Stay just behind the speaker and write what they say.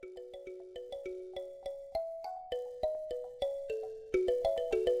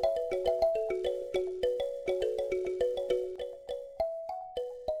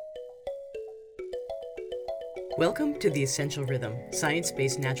Welcome to The Essential Rhythm,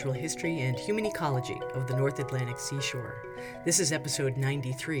 science-based natural history and human ecology of the North Atlantic seashore. This is episode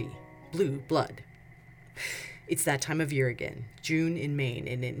 93, Blue Blood. It's that time of year again, June in Maine,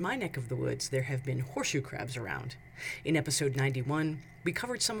 and in my neck of the woods there have been horseshoe crabs around. In episode 91, we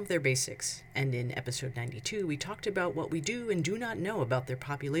covered some of their basics, and in episode 92 we talked about what we do and do not know about their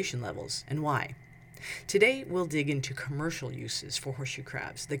population levels and why. Today we'll dig into commercial uses for horseshoe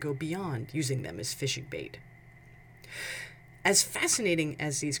crabs that go beyond using them as fishing bait. As fascinating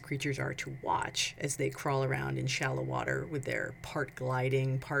as these creatures are to watch as they crawl around in shallow water with their part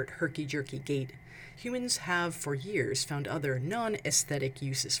gliding, part herky-jerky gait, humans have for years found other non-aesthetic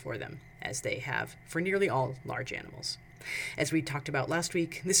uses for them, as they have for nearly all large animals. As we talked about last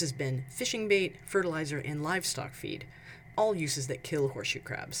week, this has been fishing bait, fertilizer, and livestock feed, all uses that kill horseshoe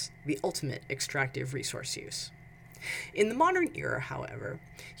crabs, the ultimate extractive resource use. In the modern era, however,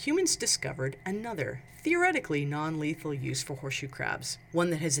 humans discovered another, theoretically non-lethal use for horseshoe crabs, one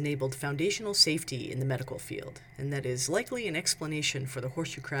that has enabled foundational safety in the medical field, and that is likely an explanation for the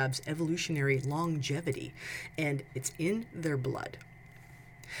horseshoe crab's evolutionary longevity, and it's in their blood.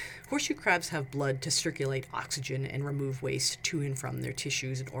 Horseshoe crabs have blood to circulate oxygen and remove waste to and from their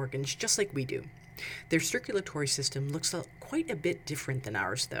tissues and organs, just like we do. Their circulatory system looks quite a bit different than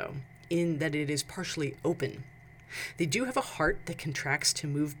ours, though, in that it is partially open. They do have a heart that contracts to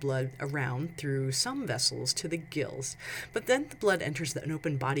move blood around through some vessels to the gills, but then the blood enters an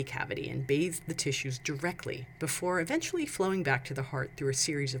open body cavity and bathes the tissues directly before eventually flowing back to the heart through a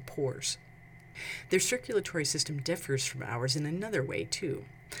series of pores. Their circulatory system differs from ours in another way, too.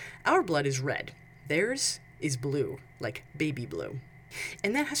 Our blood is red. Theirs is blue, like baby blue.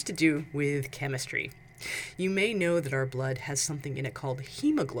 And that has to do with chemistry. You may know that our blood has something in it called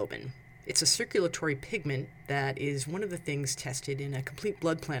hemoglobin. It's a circulatory pigment that is one of the things tested in a complete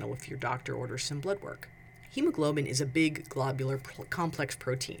blood panel if your doctor orders some blood work. Hemoglobin is a big globular complex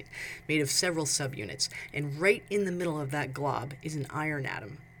protein made of several subunits, and right in the middle of that glob is an iron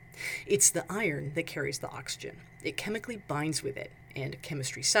atom. It's the iron that carries the oxygen. It chemically binds with it, and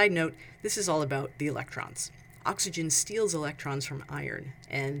chemistry side note, this is all about the electrons. Oxygen steals electrons from iron,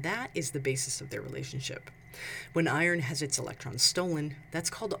 and that is the basis of their relationship. When iron has its electrons stolen, that's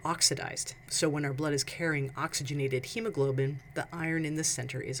called oxidized. So when our blood is carrying oxygenated hemoglobin, the iron in the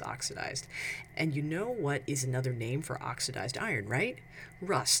center is oxidized. And you know what is another name for oxidized iron, right?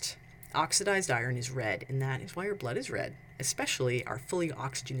 Rust. Oxidized iron is red, and that is why our blood is red, especially our fully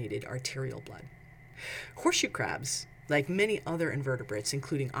oxygenated arterial blood. Horseshoe crabs, like many other invertebrates,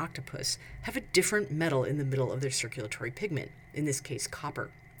 including octopus, have a different metal in the middle of their circulatory pigment, in this case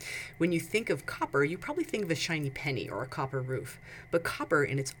copper. When you think of copper, you probably think of a shiny penny or a copper roof. But copper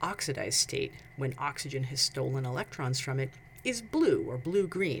in its oxidized state, when oxygen has stolen electrons from it, is blue or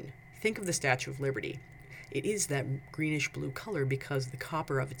blue-green. Think of the Statue of Liberty. It is that greenish-blue color because the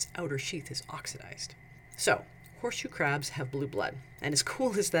copper of its outer sheath is oxidized. So, horseshoe crabs have blue blood. And as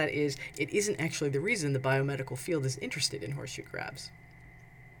cool as that is, it isn't actually the reason the biomedical field is interested in horseshoe crabs.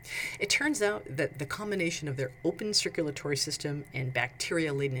 It turns out that the combination of their open circulatory system and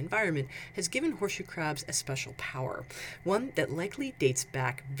bacteria-laden environment has given horseshoe crabs a special power, one that likely dates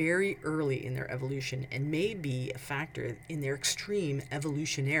back very early in their evolution and may be a factor in their extreme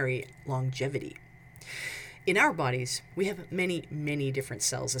evolutionary longevity. In our bodies, we have many, many different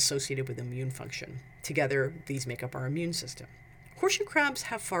cells associated with immune function. Together, these make up our immune system. Horseshoe crabs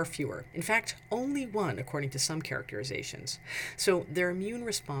have far fewer, in fact, only one according to some characterizations, so their immune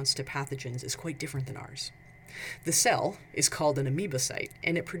response to pathogens is quite different than ours. The cell is called an amoebocyte,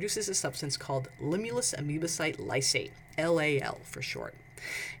 and it produces a substance called limulus amoebocyte lysate, LAL for short.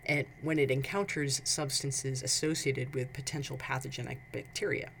 And when it encounters substances associated with potential pathogenic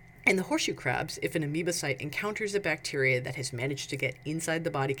bacteria. In the horseshoe crabs, if an amoebocyte encounters a bacteria that has managed to get inside the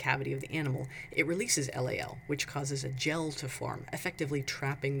body cavity of the animal, it releases LAL, which causes a gel to form, effectively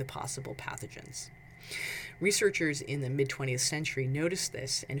trapping the possible pathogens. Researchers in the mid-20th century noticed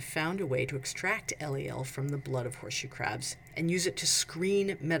this and found a way to extract LAL from the blood of horseshoe crabs and use it to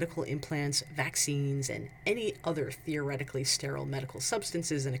screen medical implants, vaccines, and any other theoretically sterile medical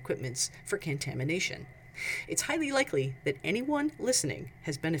substances and equipments for contamination. It's highly likely that anyone listening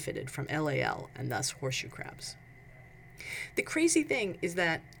has benefited from LAL and thus horseshoe crabs. The crazy thing is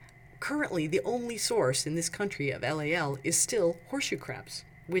that currently the only source in this country of LAL is still horseshoe crabs,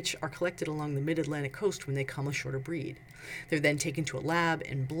 which are collected along the mid-Atlantic coast when they come ashore to breed. They're then taken to a lab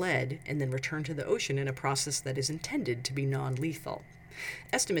and bled and then returned to the ocean in a process that is intended to be non-lethal.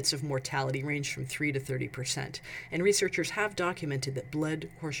 Estimates of mortality range from 3 to 30%, and researchers have documented that blood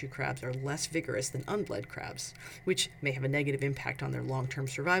horseshoe crabs are less vigorous than unbled crabs, which may have a negative impact on their long-term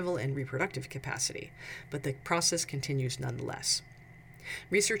survival and reproductive capacity, but the process continues nonetheless.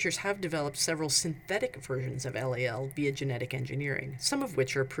 Researchers have developed several synthetic versions of LAL via genetic engineering, some of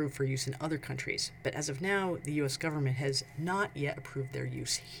which are approved for use in other countries, but as of now, the US government has not yet approved their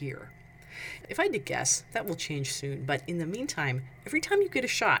use here. If I had to guess, that will change soon, but in the meantime, every time you get a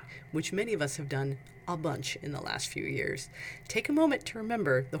shot, which many of us have done a bunch in the last few years, take a moment to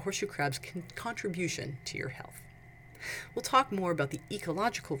remember the horseshoe crab's contribution to your health. We'll talk more about the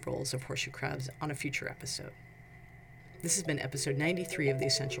ecological roles of horseshoe crabs on a future episode. This has been episode 93 of The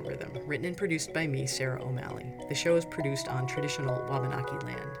Essential Rhythm, written and produced by me, Sarah O'Malley. The show is produced on traditional Wabanaki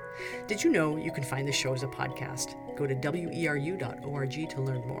land. Did you know you can find the show as a podcast? Go to weru.org to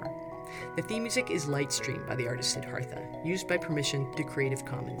learn more. The theme music is Lightstream by the artist Siddhartha, used by permission to Creative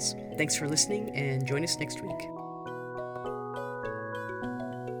Commons. Thanks for listening, and join us next week.